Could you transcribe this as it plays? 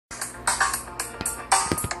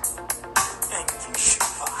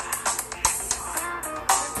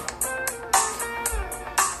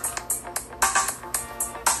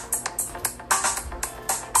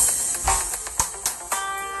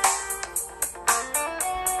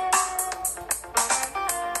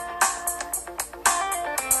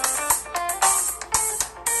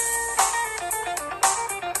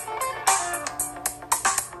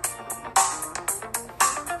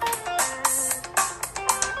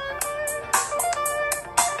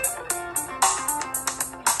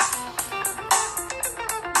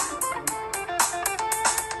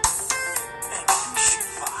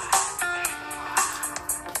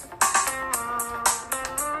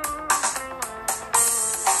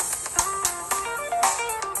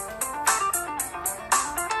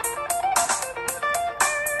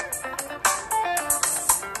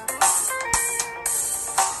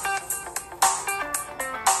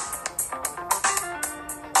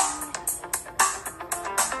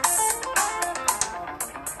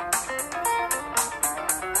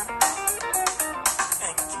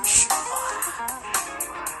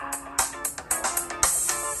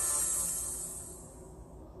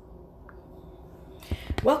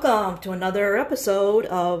Welcome to another episode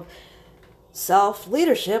of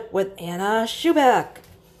Self-Leadership with Anna Schubeck.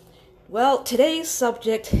 Well, today's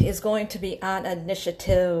subject is going to be on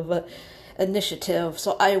initiative.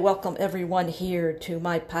 So I welcome everyone here to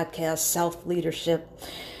my podcast, Self-Leadership,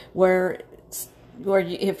 where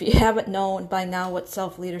if you haven't known by now what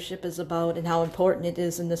self-leadership is about and how important it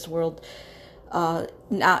is in this world,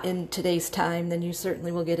 not in today's time, then you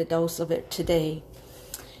certainly will get a dose of it today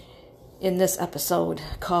in this episode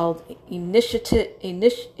called Initiate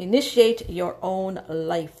Your Own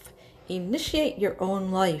Life. Initiate your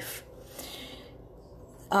own life.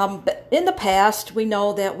 But in the past, we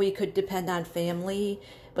know that we could depend on family,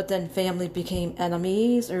 but then family became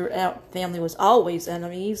enemies, or family was always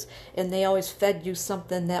enemies, and they always fed you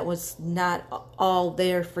something that was not all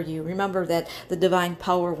there for you. Remember that the divine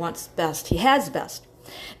power wants best. He has best.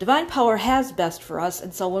 Divine power has best for us,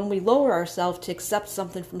 and so when we lower ourselves to accept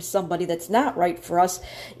something from somebody that's not right for us,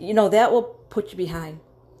 that will put you behind.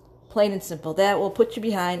 Plain and simple. That will put you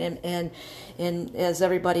behind, and as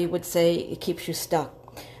everybody would say, it keeps you stuck.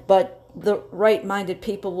 But the right-minded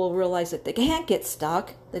people will realize that they can't get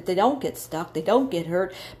stuck, that they don't get stuck, they don't get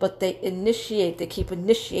hurt, but they keep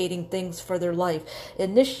initiating things for their life.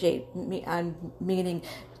 Initiate, I'm meaning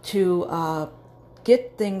to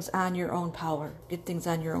get things on your own power. Get things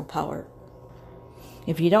on your own power.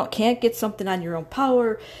 If you can't get something on your own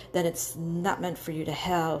power, then it's not meant for you to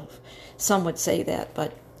have. Some would say that,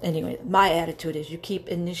 but anyway, my attitude is you keep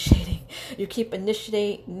initiating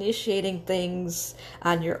things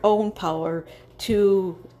on your own power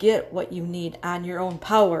to get what you need on your own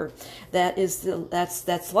power.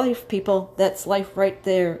 That's life, people. That's life right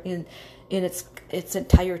there in its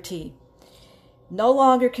entirety. No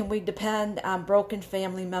longer can we depend on broken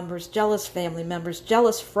family members, jealous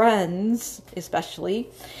friends, especially.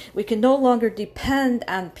 We can no longer depend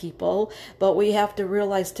on people, but we have to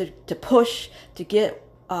realize to push to get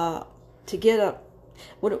a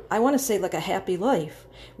what I want to say, like a happy life.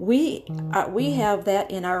 We have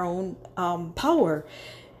that in our own power.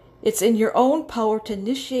 It's in your own power to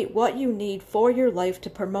initiate what you need for your life to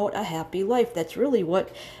promote a happy life. That's really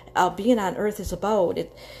what being on earth is about.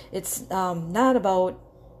 It's not about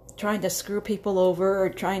trying to screw people over or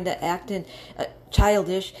trying to act in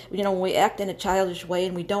childish. When we act in a childish way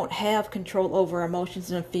and we don't have control over our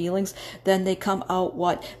emotions and feelings, then they come out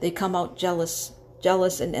They come out jealous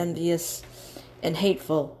and envious and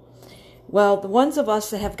hateful. Well, the ones of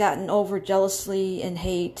us that have gotten over jealousy and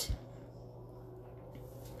hate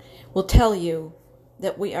will tell you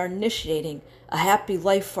that we are initiating a happy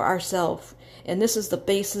life for ourselves. And this is the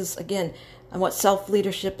basis, again, on what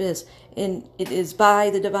self-leadership is. And it is by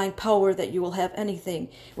the divine power that you will have anything.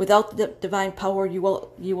 Without the divine power, you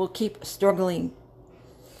will keep struggling.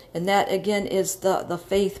 And that, again, is the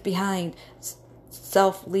faith behind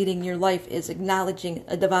self-leading your life, is acknowledging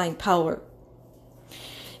a divine power.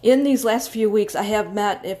 In these last few weeks, I have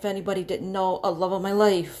met, if anybody didn't know, a love of my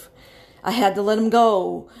life. I had to let him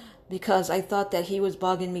go because I thought that he was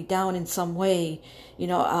bogging me down in some way. It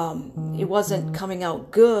wasn't coming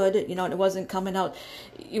out good. It wasn't coming out.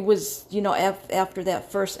 It was, after that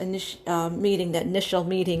first initial meeting, then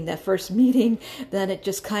it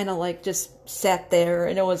just kind of just sat there,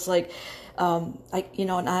 and it was like, and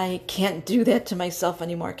I can't do that to myself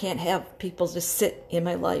anymore. I can't have people just sit in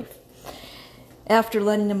my life. After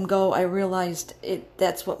letting him go, I realized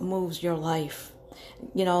that's what moves your life.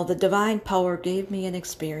 The divine power gave me an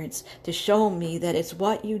experience to show me that it's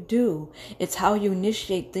what you do. It's how you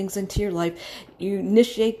initiate things into your life. You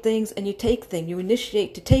initiate things and you take things. You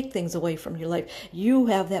initiate to take things away from your life. You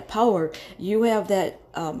have that power. You have that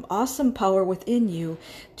awesome power within you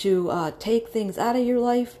to take things out of your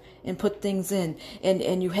life and put things in.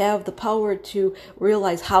 And you have the power to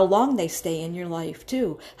realize how long they stay in your life,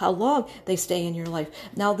 too. How long they stay in your life.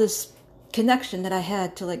 Now, this connection that I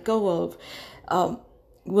had to let go of,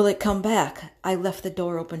 will it come back? I left the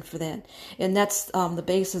door open for that. And that's the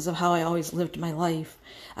basis of how I always lived my life.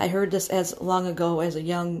 I heard this as long ago as a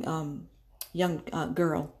young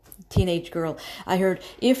girl, teenage girl. I heard,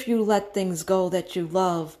 if you let things go that you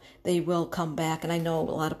love, they will come back. And I know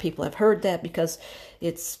a lot of people have heard that because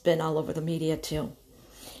it's been all over the media too.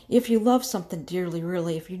 If you love something dearly,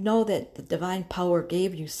 really, if you know that the divine power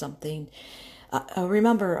gave you something,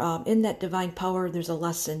 remember, in that divine power, there's a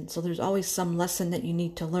lesson. So there's always some lesson that you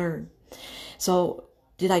need to learn. So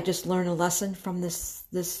did I just learn a lesson from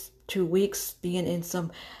this 2 weeks being in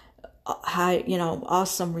some high,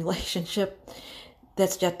 awesome relationship?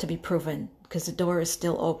 That's yet to be proven, because the door is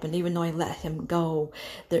still open. Even though I let him go,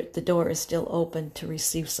 the door is still open to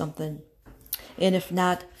receive something. And if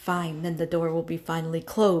not, fine, then the door will be finally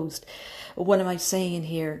closed. What am I saying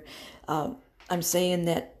here? I'm saying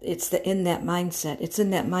that it's in that mindset. It's in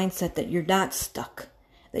that mindset that you're not stuck.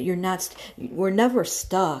 That we're never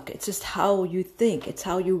stuck. It's just how you think. It's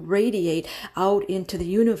how you radiate out into the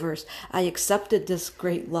universe. I accepted this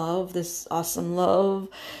great love, this awesome love.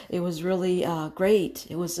 It was really great.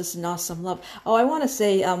 It was just an awesome love. Oh, I want to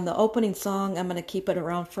say the opening song, I'm going to keep it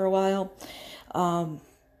around for a while.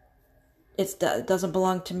 It doesn't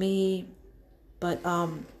belong to me, but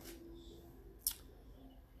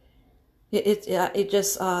it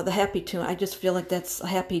just the happy tune. I just feel like that's a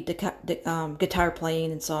happy guitar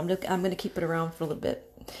playing, and so I'm going to keep it around for a little bit.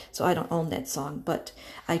 So I don't own that song, but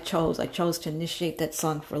I chose to initiate that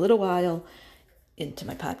song for a little while into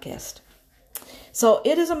my podcast. So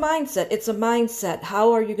it is a mindset. It's a mindset.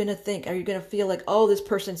 How are you going to think? Are you going to feel like, oh, this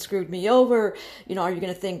person screwed me over? Are you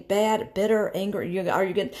going to think bad, bitter, angry? Are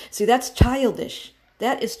you going to see? That's childish.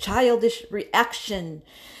 That is childish reaction.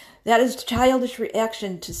 That is childish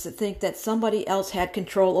reaction to think that somebody else had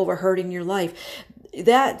control over hurting your life.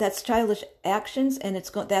 That's childish actions, and that's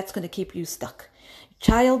going to keep you stuck.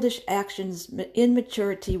 Childish actions,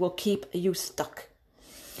 immaturity will keep you stuck.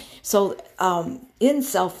 So in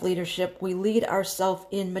self-leadership, we lead ourselves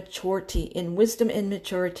in maturity, in wisdom and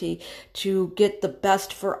maturity to get the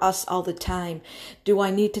best for us all the time. Do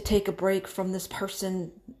I need to take a break from this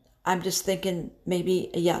person? I'm just thinking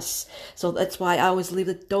maybe yes. So that's why I always leave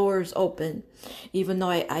the doors open. Even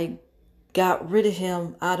though I got rid of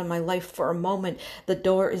him out of my life for a moment, the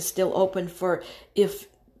door is still open for if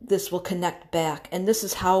this will connect back. And this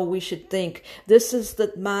is how we should think. This is the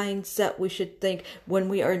mindset we should think when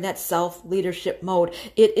we are in that self-leadership mode.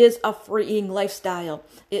 It is a freeing lifestyle.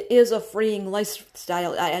 It is a freeing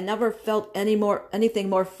lifestyle. I never felt anything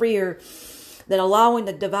more freer than allowing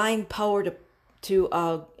the divine power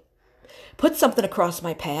to put something across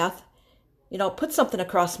my path. Put something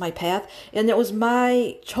across my path. And it was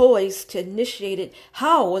my choice to initiate it.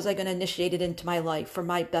 How was I going to initiate it into my life for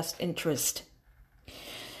my best interest?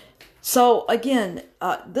 So again,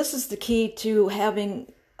 this is the key to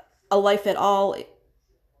having a life at all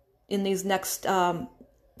in these next,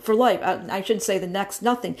 for life. I shouldn't say the next,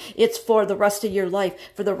 nothing. It's for the rest of your life.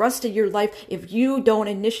 For the rest of your life, if you don't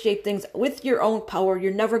initiate things with your own power,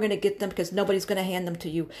 you're never going to get them because nobody's going to hand them to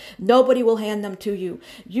you. Nobody will hand them to you.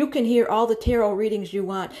 You can hear all the tarot readings you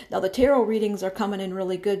want. Now, the tarot readings are coming in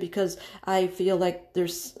really good because I feel like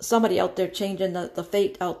there's somebody out there changing the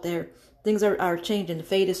fate out there. Things are changing. The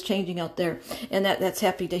fate is changing out there. And that's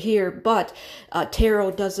happy to hear. But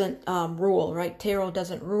tarot doesn't rule, right? Tarot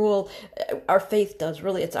doesn't rule. Our faith does,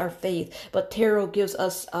 really. It's our faith. But tarot gives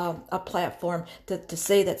us a platform to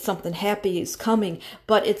say that something happy is coming.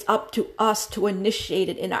 But it's up to us to initiate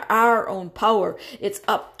it in our own power. It's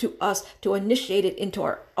up to us to initiate it into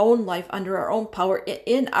our own life, under our own power,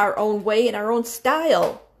 in our own way, in our own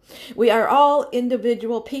style. We are all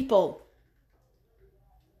individual people.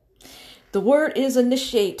 The word is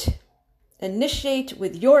initiate. Initiate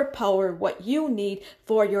with your power what you need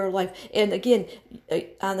for your life. And again,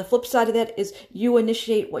 on the flip side of that is you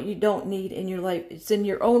initiate what you don't need in your life. It's in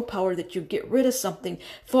your own power that you get rid of something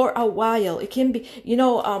for a while. It can be,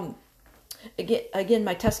 again,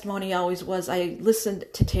 my testimony always was I listened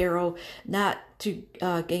to tarot not to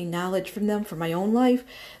gain knowledge from them for my own life,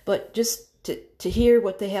 but just to hear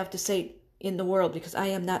what they have to say in the world, because I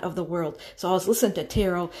am not of the world. So I was listening to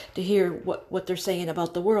tarot to hear what they're saying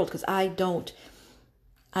about the world, because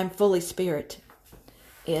I'm fully spirit.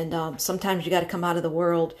 And sometimes you got to come out of the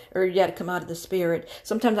world, or you got to come out of the spirit.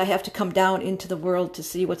 Sometimes I have to come down into the world to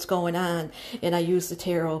see what's going on. And I use the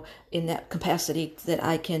tarot in that capacity that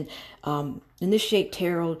I can initiate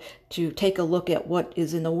tarot to take a look at what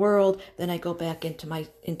is in the world. Then I go back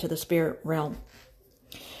into the spirit realm.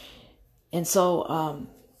 And so,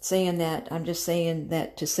 saying that, I'm just saying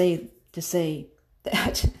that to say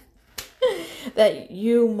that that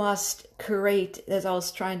you must create, as I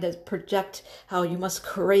was trying to project how you must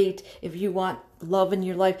create, if you want love in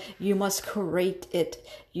your life, you must create it.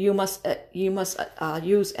 You must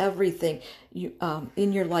use everything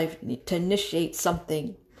in your life to initiate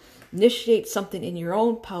something. Initiate something in your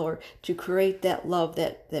own power to create that love,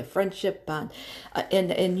 that friendship bond.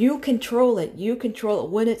 And you control it. You control it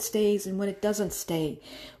when it stays and when it doesn't stay.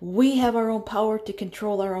 We have our own power to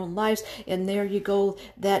control our own lives. And there you go.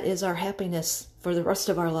 That is our happiness for the rest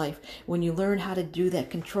of our life. When you learn how to do that,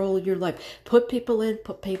 control your life. Put people in,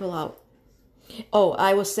 put people out. Oh,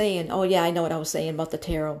 I was saying, oh yeah, I know what I was saying about the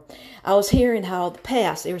tarot. I was hearing how the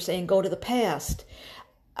past, they were saying go to the past.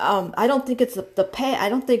 I don't think it's the past. I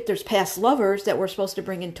don't think there's past lovers that we're supposed to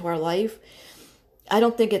bring into our life. I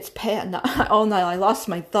don't think it's past. No, oh no, I lost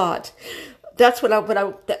my thought. That's what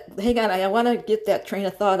hang on, I want to get that train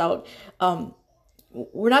of thought out.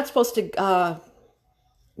 We're not supposed to,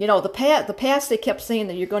 the past, they kept saying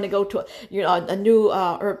that you're going to go to, a new,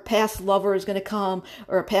 or a past lover is going to come,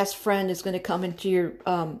 or a past friend is going to come into your,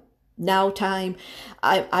 now time.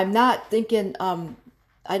 I'm not thinking,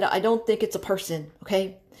 I don't think it's a person,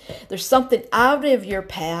 okay? There's something out of your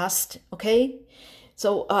past, okay?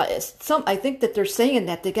 So, I think that they're saying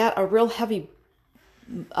that they got a real heavy,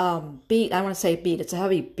 beat. I want to say beat. It's a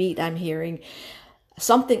heavy beat I'm hearing.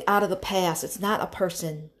 Something out of the past. It's not a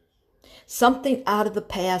person. Something out of the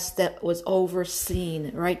past that was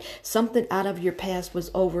overseen, right? Something out of your past was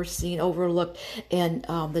overseen, overlooked, and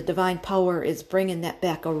the divine power is bringing that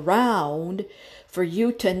back around for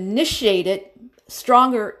you to initiate it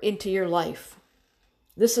stronger into your life.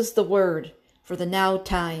 This is the word for the now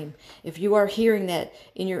time. If you are hearing that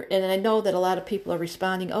and I know that a lot of people are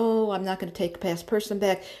responding, oh, I'm not going to take a past person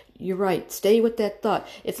back. You're right. Stay with that thought.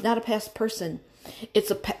 It's not a past person. It's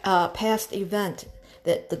a past event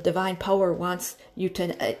that the divine power wants you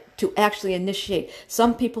to actually initiate.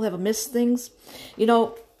 Some people have missed things. We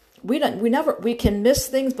can miss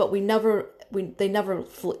things, but they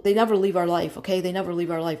never leave our life. Okay, they never leave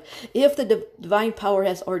our life. If the divine power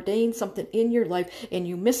has ordained something in your life and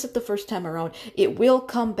you miss it the first time around, it will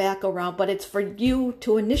come back around. But it's for you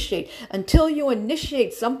to initiate. Until you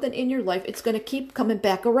initiate something in your life, it's going to keep coming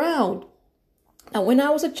back around. Now, when I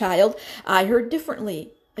was a child, I heard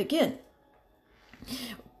differently. Again,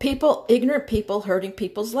 ignorant people hurting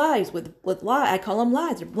people's lives with lies. I call them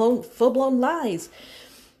lies. They're full-blown lies.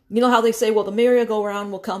 You know how they say, well, the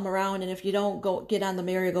merry-go-round will come around, and if you don't get on the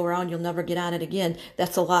merry-go-round, you'll never get on it again.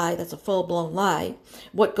 That's a lie. That's a full-blown lie.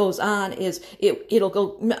 What goes on is it'll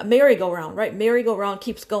go merry-go-round, right? Merry-go-round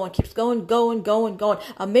keeps going, going.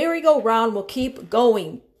 A merry-go-round will keep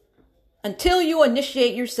going until you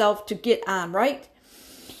initiate yourself to get on, right?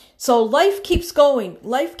 So life keeps going.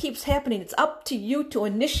 Life keeps happening. It's up to you to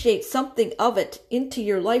initiate something of it into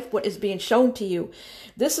your life, what is being shown to you.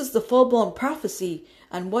 This is the full-blown prophecy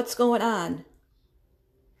on what's going on.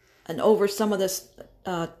 And over some of this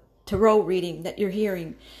tarot reading that you're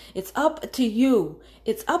hearing. It's up to you.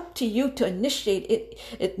 It's up to you to initiate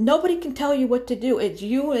it. Nobody can tell you what to do. It's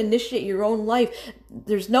you initiate your own life.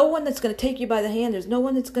 There's no one that's going to take you by the hand. There's no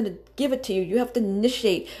one that's going to give it to you. You have to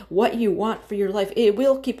initiate what you want for your life. It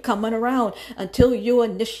will keep coming around until you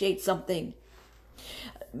initiate something.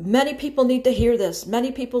 Many people need to hear this.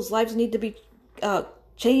 Many people's lives need to be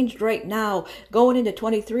changed right now, going into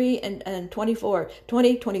 23 and 24.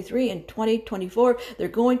 2023 and 2024, they're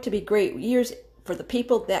going to be great years for the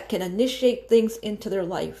people that can initiate things into their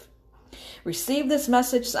life. Receive this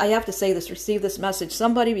message. I have to say this, receive this message.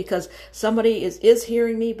 Because somebody is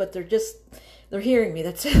hearing me, but they're hearing me.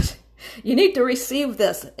 That's it. You need to receive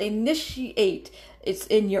this. Initiate. It's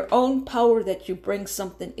in your own power that you bring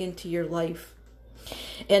something into your life.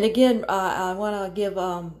 And again, I want to give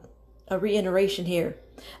a reiteration here.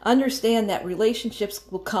 Understand that relationships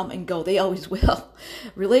will come and go. They always will.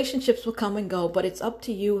 Relationships will come and go, but it's up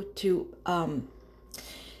to you to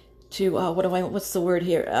what's the word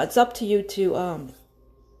here? It's up to you to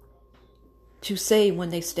say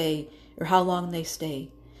when they stay or how long they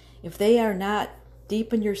stay. If they are not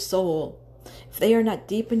deep in your soul,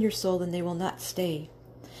 then they will not stay.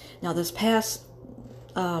 Now, this past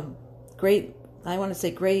great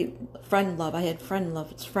friend love. I had friend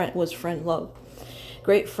love. It was friend love.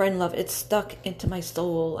 Great friend love. It's stuck into my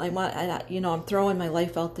soul. I'm throwing my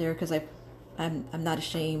life out there because I'm not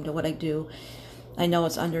ashamed of what I do. I know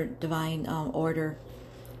it's under divine order.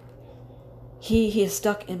 He is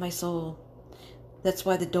stuck in my soul. That's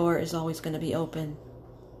why the door is always going to be open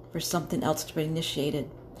for something else to be initiated.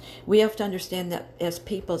 We have to understand that as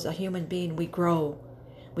people, as a human being, we grow.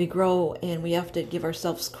 We grow, and we have to give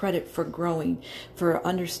ourselves credit for growing, for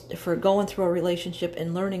going through a relationship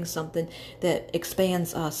and learning something that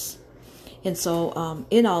expands us. And so,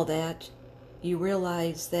 in all that, you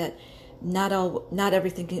realize that not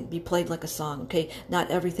everything can be played like a song. Okay, not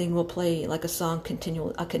everything will play like a song,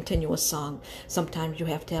 a continuous song. Sometimes you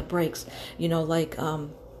have to have breaks.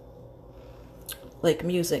 Like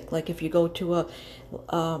music. Like if you go to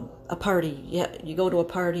a party, you go to a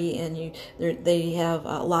party and they have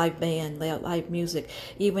a live band, they have live music.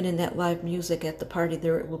 Even in that live music at the party,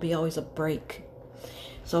 there will be always a break.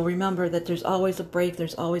 So remember that there's always a break,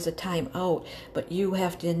 there's always a time out, but you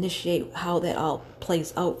have to initiate how that all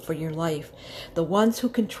plays out for your life. The ones who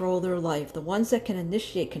control their life, the ones that can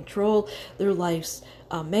control their lives,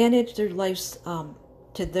 manage their lives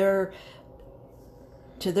to their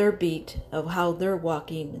to their beat of how they're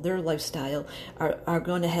walking, their lifestyle, are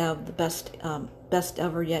going to have the best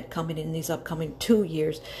ever yet coming in these upcoming 2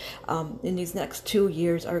 years. In these next 2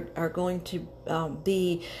 years are going to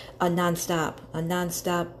be a nonstop.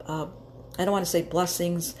 I don't want to say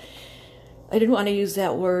blessings. I didn't want to use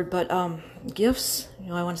that word, but gifts.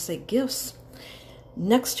 I want to say gifts.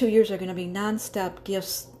 Next 2 years are going to be nonstop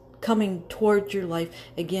gifts coming towards your life.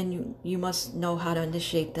 Again, you must know how to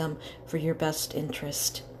initiate them for your best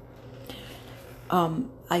interest.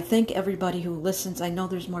 I thank everybody who listens. I know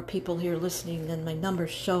there's more people here listening than my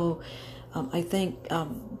numbers show. I thank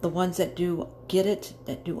the ones that do get it,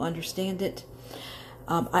 that do understand it.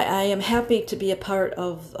 I am happy to be a part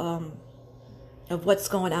of what's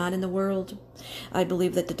going on in the world. I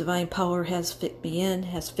believe that the divine power has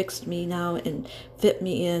fixed me now and fit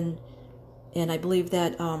me in. And I believe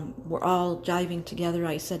that we're all jiving together.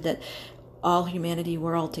 I said that all humanity,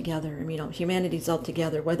 we're all together. Humanity's all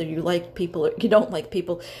together. Whether you like people or you don't like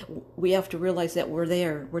people, we have to realize that we're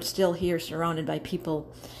there. We're still here, surrounded by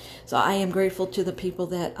people. So I am grateful to the people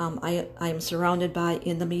that I am surrounded by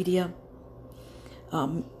in the media.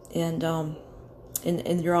 And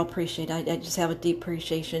you're all appreciated. I just have a deep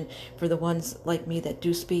appreciation for the ones like me that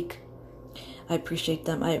do speak. I appreciate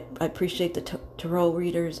them. I appreciate the tarot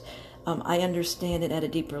readers. I understand it at a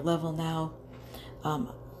deeper level now.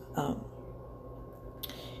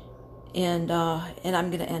 And I'm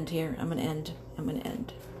going to end here. I'm going to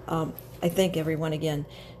end. I thank everyone again.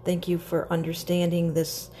 Thank you for understanding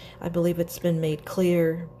this. I believe it's been made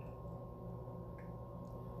clear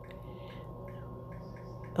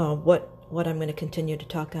what I'm going to continue to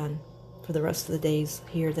talk on for the rest of the days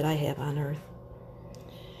here that I have on Earth.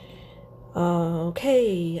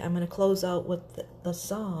 Okay, I'm going to close out with the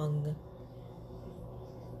song.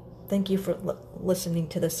 Thank you for listening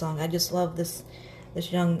to the song. I just love this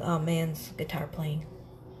young man's guitar playing.